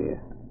you, my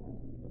dear.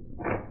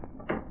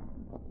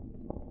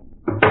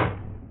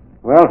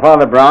 Well,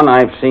 Father Brown,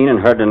 I've seen and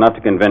heard enough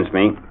to convince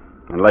me.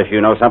 Unless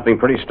you know something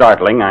pretty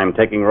startling, I'm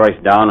taking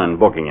Royce down and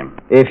booking him.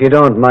 If you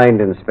don't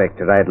mind,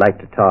 Inspector, I'd like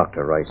to talk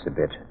to Royce a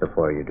bit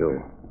before you do.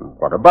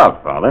 What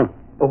about, Father?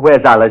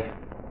 Where's Alice?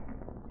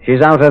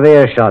 She's out of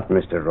earshot,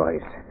 Mr.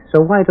 Royce.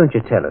 So why don't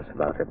you tell us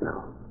about it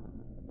now?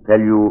 Tell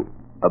you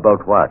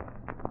about what?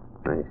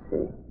 I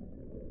see.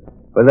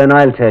 Well, then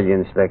I'll tell you,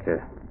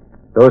 Inspector.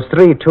 Those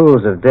three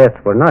tools of death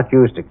were not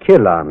used to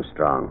kill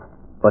Armstrong,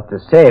 but to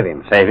save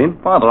him. Save him?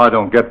 Father, I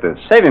don't get this.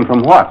 Save him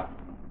from what?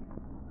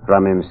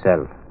 From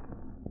himself.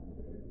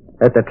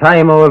 At the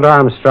time old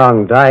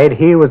Armstrong died,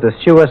 he was a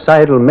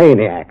suicidal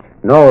maniac.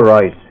 No,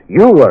 Royce,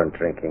 you weren't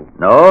drinking.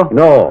 No?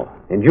 No,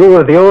 and you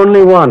were the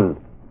only one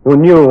who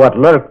knew what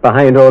lurked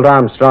behind old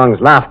Armstrong's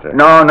laughter.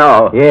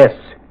 No. Yes,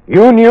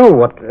 you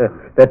knew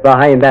that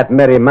behind that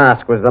merry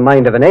mask was the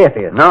mind of an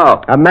atheist.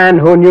 No. A man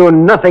who knew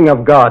nothing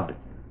of God.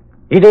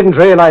 He didn't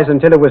realize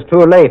until it was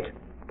too late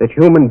that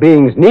human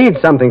beings need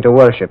something to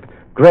worship,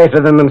 greater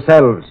than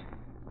themselves.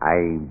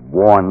 I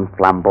warned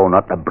Flambeau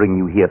not to bring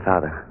you here,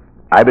 Father.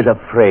 I was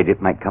afraid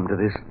it might come to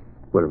this.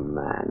 Well,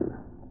 man,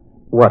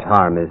 what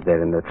harm is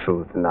there in the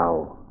truth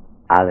now?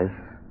 Alice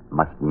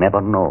must never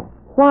know.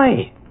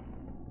 Why?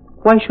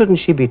 Why shouldn't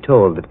she be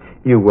told that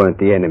you weren't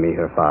the enemy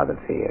her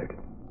father feared?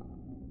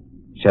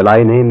 Shall I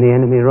name the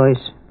enemy,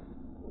 Royce?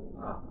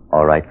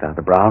 All right,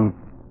 Father Brown.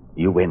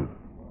 You win.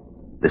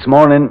 This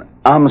morning,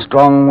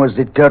 Armstrong was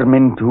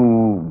determined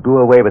to do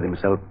away with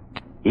himself.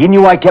 He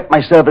knew I kept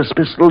my service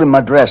pistol in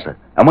my dresser.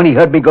 And when he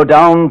heard me go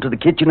down to the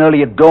kitchen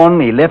early at dawn,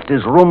 he left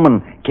his room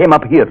and came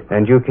up here.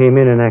 And you came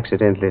in and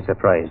accidentally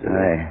surprised him.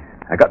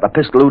 I got the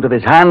pistol out of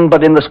his hand,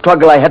 but in the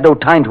struggle I had no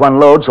time to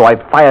unload, so I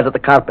fired at the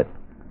carpet.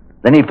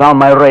 Then he found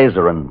my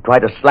razor and tried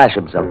to slash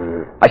himself.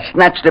 I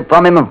snatched it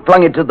from him and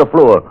flung it to the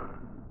floor.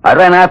 I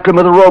ran after him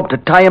with a rope to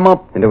tie him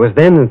up. And it was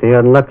then that the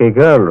unlucky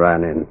girl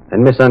ran in,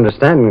 and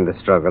misunderstanding the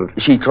struggle.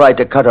 She tried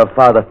to cut her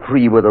father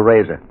free with a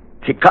razor.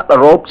 She cut the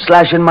rope,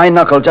 slashing my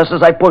knuckle just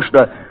as I pushed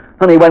her,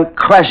 and he went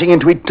crashing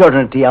into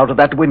eternity out of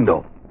that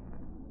window.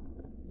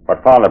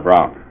 But, Father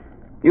Brown,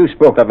 you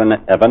spoke of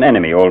an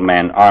enemy old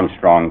man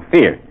Armstrong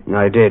feared.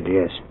 I did,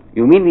 yes.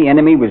 You mean the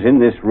enemy was in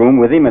this room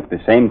with him at the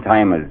same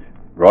time as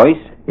Royce?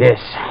 Yes.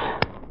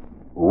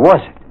 Who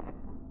was it?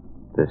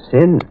 The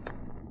sin.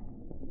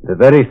 The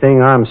very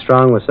thing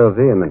Armstrong was so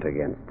vehement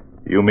against.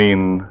 You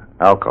mean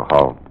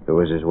alcohol? It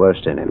was his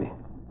worst enemy.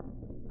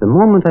 The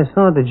moment I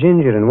saw the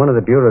ginger in one of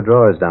the bureau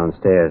drawers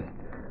downstairs,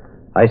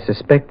 I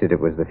suspected it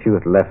was the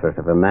futile effort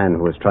of a man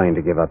who was trying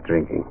to give up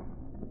drinking.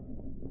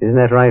 Isn't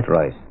that right,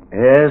 Royce?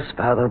 Yes,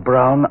 Father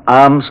Brown.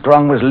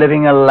 Armstrong was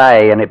living a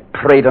lie, and it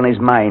preyed on his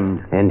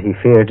mind. And he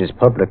feared his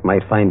public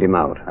might find him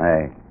out.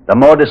 Aye. The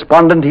more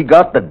despondent he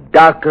got, the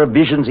darker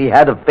visions he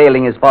had of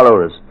failing his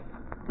followers.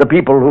 The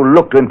people who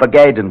looked to him for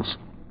guidance.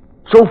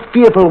 So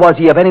fearful was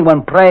he of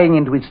anyone prying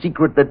into his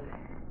secret that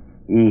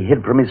he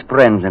hid from his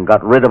friends and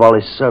got rid of all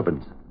his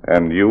servants.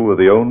 And you were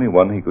the only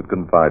one he could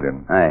confide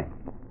in. Aye.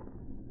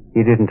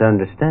 He didn't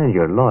understand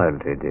your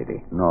loyalty, did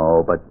he?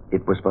 No, but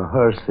it was for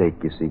her sake,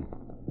 you see.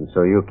 And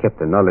so you kept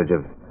the knowledge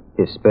of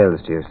his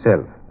spells to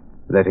yourself.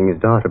 letting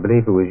his daughter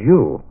believe it was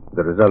you,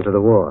 the result of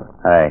the war.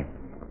 Aye.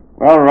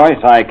 Well,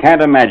 Royce, I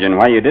can't imagine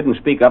why you didn't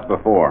speak up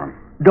before.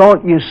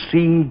 Don't you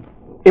see?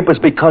 It was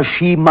because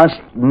she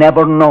must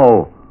never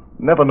know.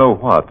 Never know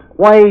what?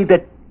 Why,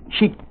 that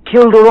she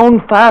killed her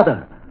own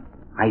father.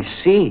 I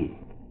see.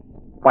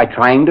 By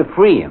trying to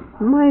free him.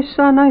 My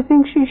son, I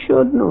think she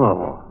should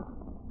know.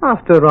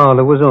 After all,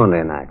 it was only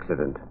an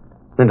accident.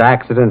 And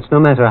accidents, no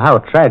matter how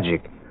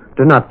tragic,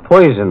 do not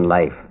poison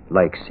life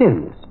like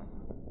sins.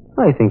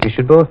 I think you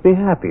should both be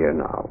happier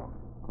now.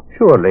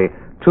 Surely,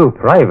 2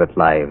 private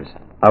lives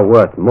are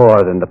worth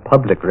more than the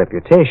public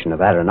reputation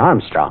of Aaron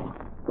Armstrong.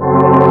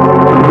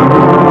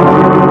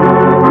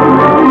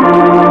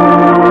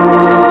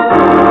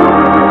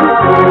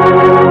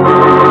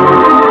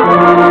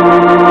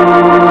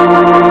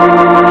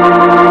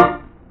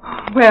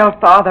 Well,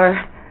 Father,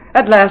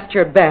 at last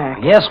you're back.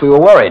 Yes, we were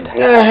worried.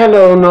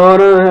 Hello,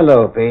 Nora.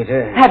 Hello,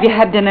 Peter. Have you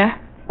had dinner?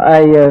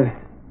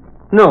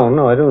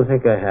 No, I don't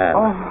think I have.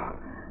 Oh,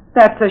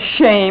 that's a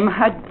shame.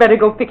 I'd better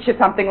go fix you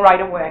something right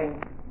away.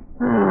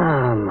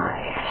 Ah,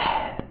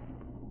 my.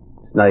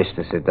 It's nice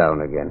to sit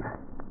down again.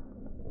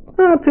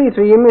 Oh,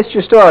 Peter, you missed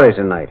your story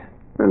tonight.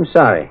 I'm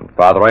sorry.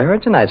 Father, I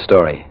heard tonight's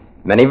story.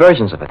 Many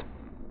versions of it.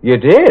 You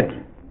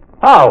did?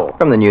 How?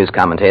 From the news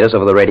commentators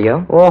over the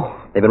radio. Oh.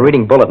 They've been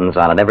reading bulletins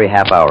on it every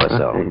half hour or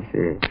so. I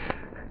see.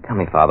 Tell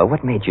me, Father,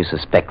 what made you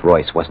suspect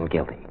Royce wasn't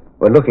guilty?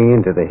 Well, looking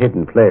into the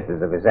hidden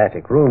places of his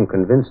attic room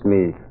convinced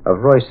me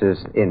of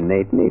Royce's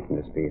innate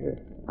neatness, Peter.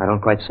 I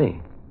don't quite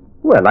see.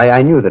 Well,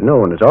 I knew that no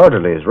one as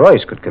orderly as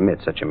Royce could commit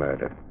such a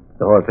murder.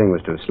 The whole thing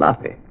was too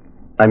sloppy.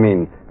 I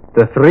mean,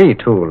 the 3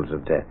 tools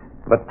of death.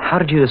 But how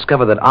did you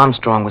discover that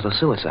Armstrong was a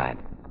suicide?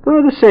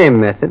 Well, the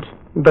same method,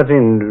 but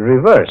in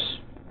reverse.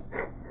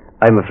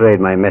 I'm afraid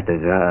my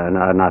methods are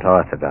not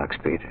orthodox,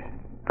 Peter.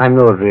 I'm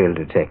no real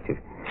detective.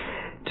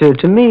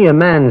 To me, a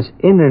man's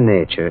inner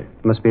nature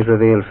must be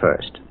revealed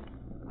first.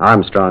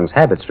 Armstrong's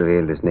habits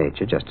revealed his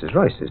nature just as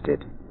Royce's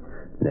did.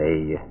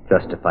 They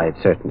justified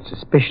certain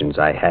suspicions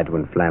I had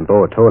when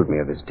Flambeau told me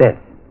of his death.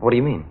 What do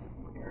you mean?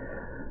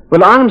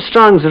 Well,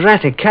 Armstrong's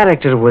erratic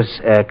character was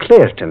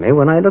clear to me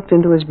when I looked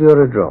into his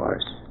bureau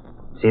drawers.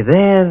 See,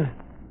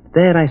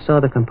 there I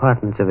saw the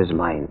compartments of his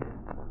mind.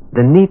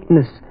 The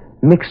neatness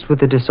mixed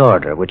with the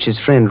disorder which his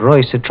friend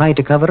Royce had tried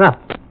to cover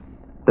up.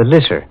 The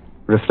litter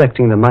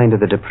reflecting the mind of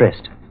the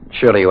depressed.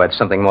 Surely you had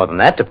something more than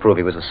that to prove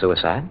he was a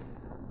suicide.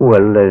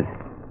 Well,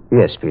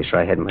 yes, Peter,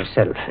 I had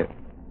myself.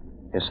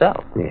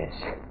 Yourself? Yes.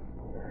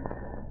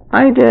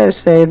 I dare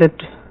say that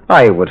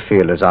I would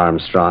feel as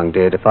Armstrong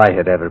did if I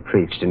had ever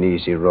preached an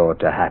easy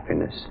road to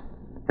happiness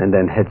and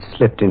then had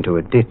slipped into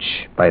a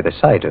ditch by the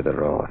side of the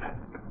road.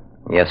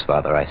 Yes,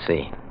 Father, I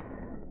see.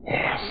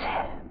 Yes.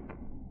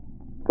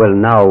 Well,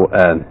 now,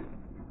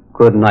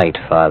 good night,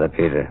 Father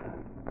Peter.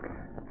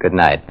 Good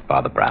night,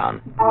 Father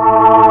Brown.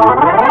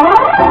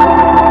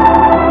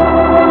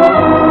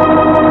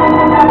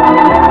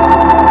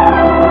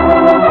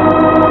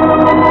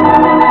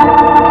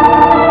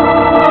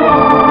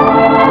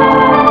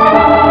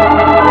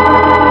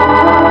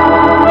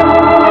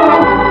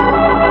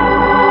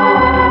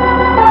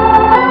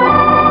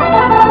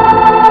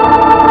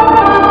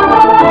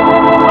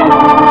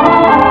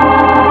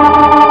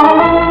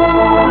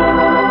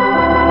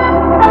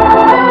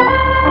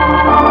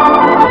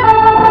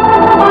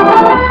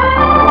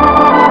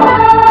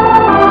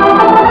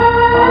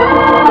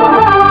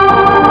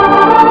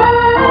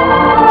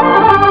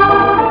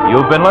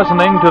 You've been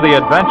listening to The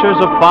Adventures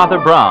of Father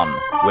Brown,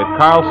 with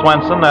Carl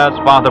Swenson as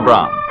Father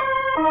Brown.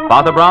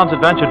 Father Brown's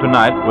adventure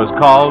tonight was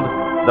called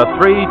The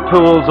 3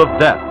 Tools of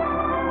Death.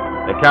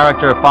 The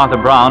character of Father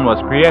Brown was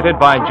created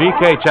by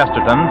G.K.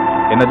 Chesterton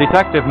in the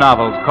detective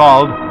novels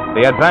called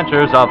The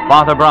Adventures of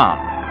Father Brown.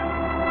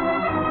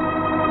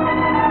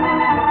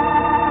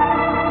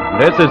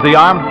 This is the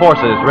Armed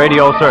Forces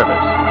Radio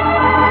Service.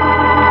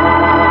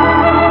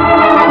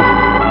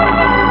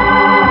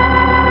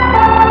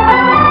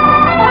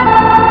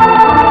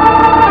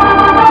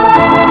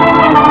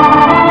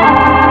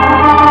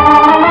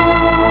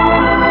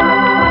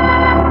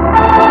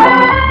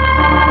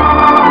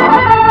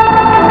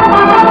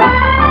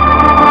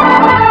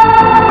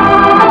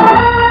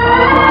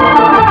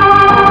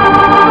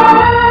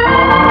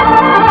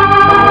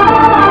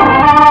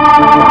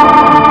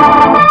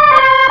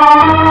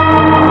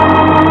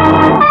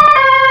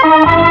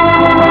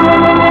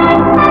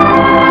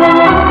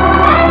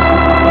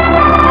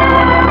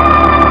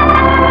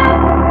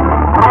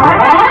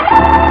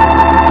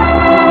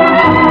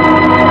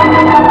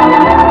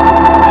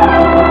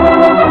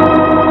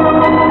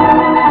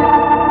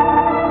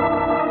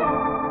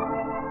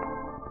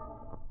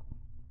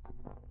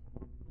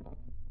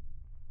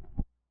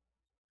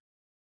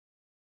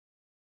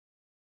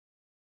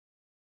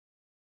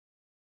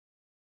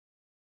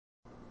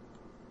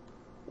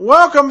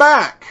 Welcome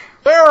back.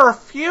 There are a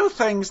few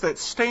things that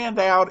stand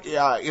out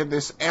in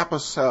this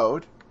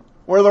episode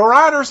where the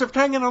writers have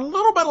taken a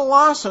little bit of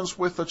license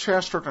with the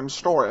Chesterton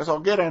story, as I'll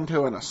get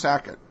into in a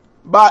second.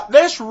 But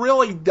this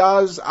really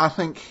does, I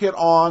think, hit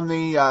on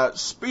the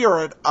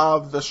spirit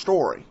of the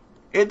story.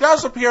 it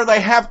does appear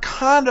they have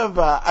kind of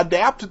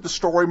adapted the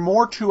story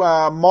more to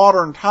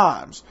modern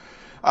times.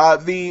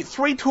 The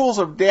Three Tools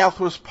of Death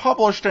was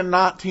published in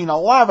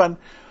 1911,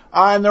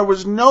 and there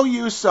was no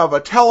use of a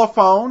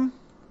telephone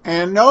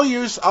and no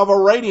use of a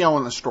radio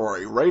in the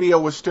story. Radio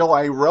was still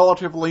a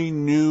relatively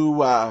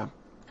new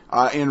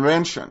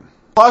invention.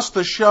 Plus,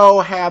 the show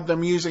had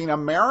them using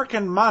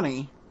American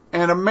money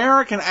and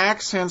American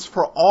accents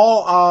for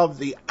all of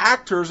the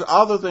actors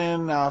other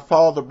than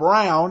Father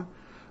Brown,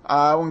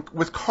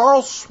 with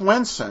Carl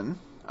Swenson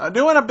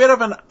doing a bit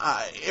of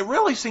it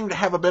really seemed to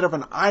have a bit of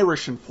an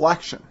Irish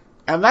inflection.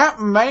 And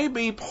that may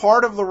be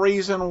part of the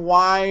reason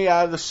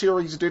why the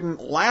series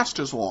didn't last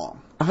as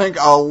long. I think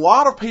a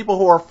lot of people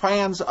who are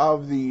fans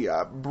of the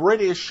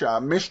British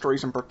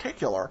mysteries in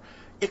particular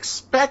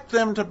expect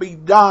them to be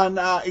done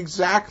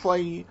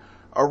exactly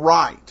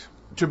right,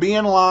 to be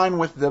in line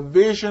with the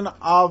vision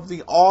of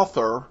the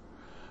author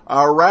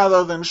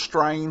rather than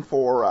straying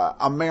for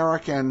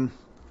American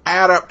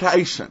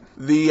adaptation.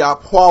 The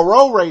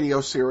Poirot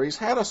radio series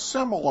had a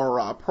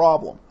similar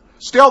problem.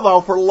 Still, though,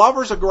 for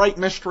lovers of great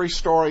mystery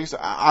stories,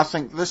 I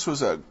think this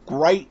was a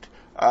great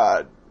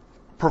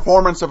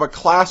performance of a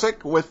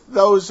classic with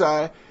those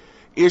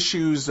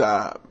issues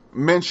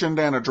mentioned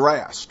and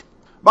addressed.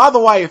 By the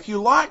way, if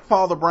you like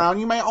Father Brown,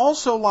 you may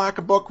also like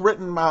a book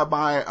written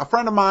by a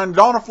friend of mine,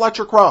 Donna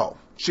Fletcher Crow.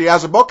 She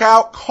has a book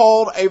out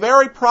called A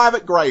Very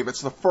Private Grave.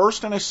 It's the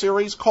first in a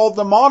series called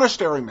The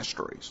Monastery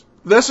Mysteries.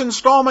 This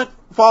installment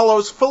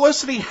follows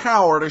Felicity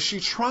Howard as she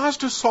tries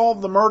to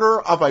solve the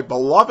murder of a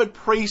beloved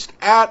priest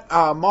at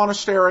a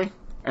monastery,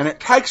 and it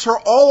takes her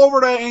all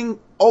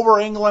over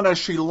England as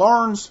she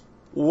learns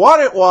what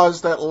it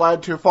was that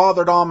led to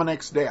Father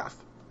Dominic's death.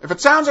 If it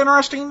sounds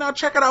interesting,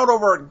 check it out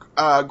over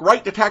at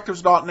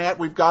greatdetectives.net.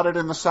 We've got it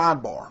in the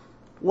sidebar.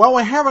 Well,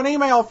 we have an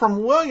email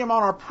from William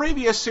on our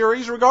previous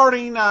series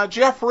regarding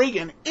Jeff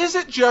Regan. Is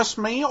it just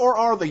me, or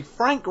are the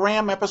Frank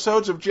Graham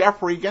episodes of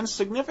Jeff Regan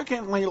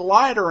significantly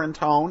lighter in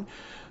tone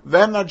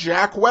than the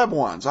Jack Webb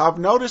ones? I've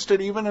noticed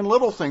it even in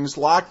little things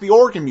like the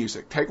organ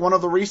music. Take one of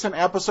the recent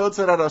episodes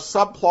that had a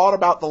subplot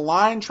about the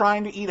lion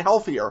trying to eat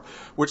healthier,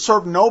 which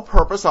served no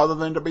purpose other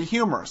than to be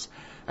humorous.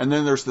 And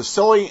then there's the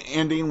silly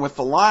ending with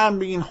the lion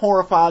being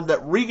horrified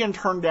that Regan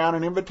turned down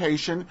an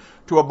invitation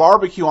to a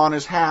barbecue on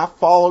his half,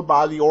 followed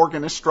by the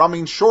organist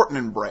strumming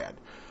shortening bread.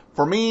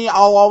 For me,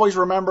 I'll always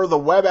remember the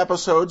Webb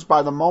episodes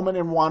by the moment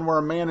in one where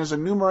a man is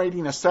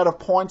enumerating a set of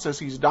points as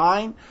he's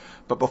dying,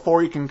 but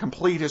before he can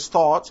complete his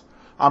thoughts,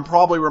 I'm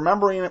probably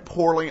remembering it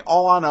poorly.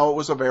 All I know, it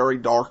was a very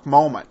dark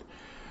moment.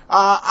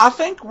 I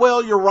think,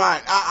 Will, you're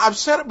right. I've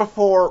said it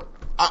before.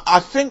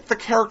 I think the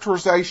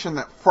characterization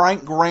that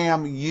Frank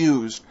Graham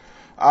used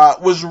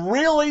was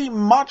really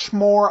much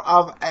more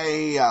of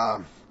a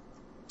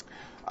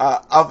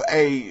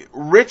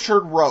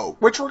Richard Rogue,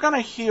 which we're going to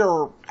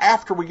hear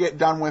after we get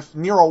done with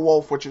Nero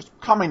Wolfe, which is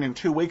coming in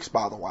 2 weeks,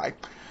 by the way.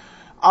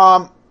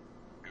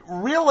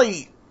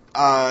 Really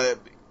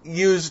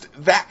used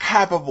that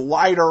type of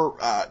lighter,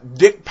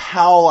 Dick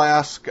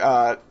Powell-esque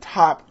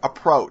type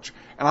approach,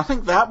 and I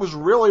think that was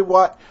really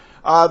what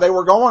they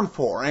were going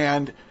for.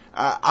 And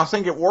I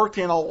think it worked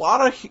in a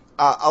lot of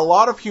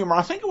humor.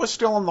 I think it was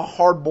still in the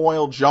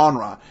hard-boiled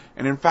genre,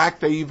 and in fact,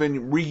 they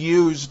even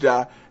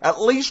reused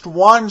at least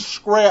one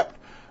script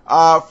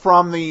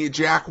from the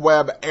Jack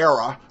Webb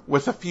era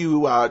with a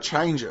few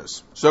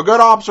changes. So, good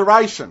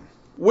observation.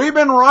 We've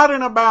been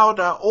writing about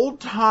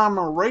old-time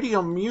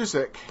radio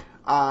music,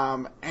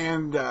 and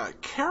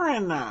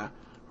Karen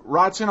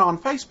writes in on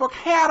Facebook,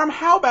 "Hey, Adam,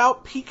 how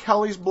about Pete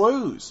Kelly's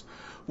Blues?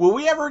 Will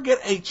we ever get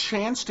a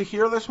chance to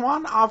hear this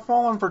one? I've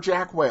fallen for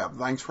Jack Webb.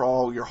 Thanks for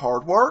all your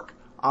hard work.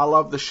 I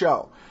love the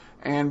show."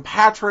 And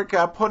Patrick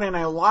put in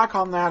a like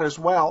on that as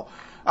well.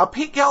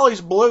 Pete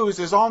Kelly's Blues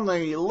is on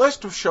the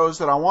list of shows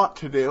that I want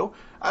to do.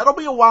 It'll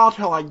be a while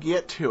till I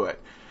get to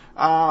it.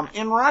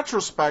 In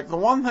retrospect, the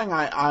one thing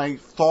I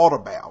thought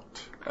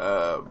about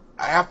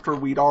after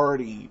we'd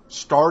already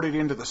started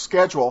into the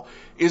schedule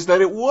is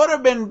that it would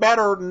have been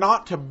better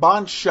not to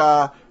bunch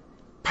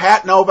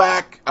Pat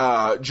Novak,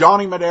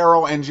 Johnny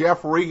Madero, and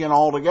Jeff Regan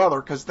all together,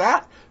 because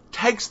that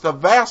takes the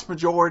vast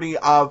majority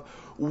of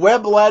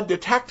web-led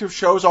detective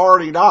shows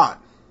already done.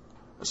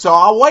 So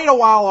I'll wait a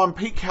while on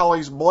Pete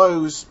Kelly's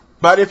Blues,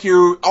 but if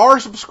you are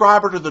a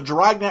subscriber to the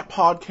Dragnet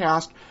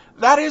podcast,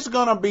 that is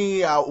going to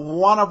be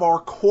one of our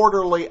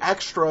quarterly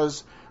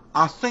extras,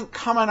 I think,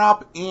 coming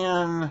up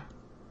in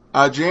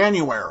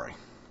January.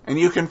 And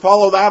you can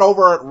follow that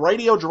over at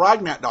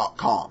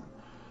radiodragnet.com.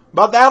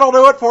 But that'll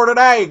do it for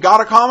today.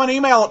 Got a comment?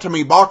 Email it to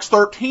me,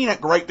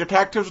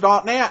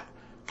 box13@greatdetectives.net.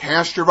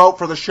 Cast your vote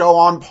for the show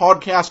on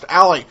Podcast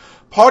Alley,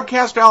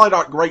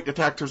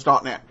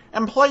 podcastalley.greatdetectives.net.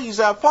 And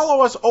please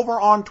follow us over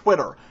on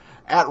Twitter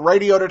at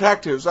Radio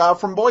Detectives.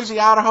 From Boise,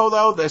 Idaho,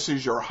 though, this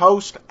is your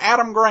host,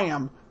 Adam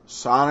Graham,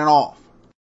 signing off.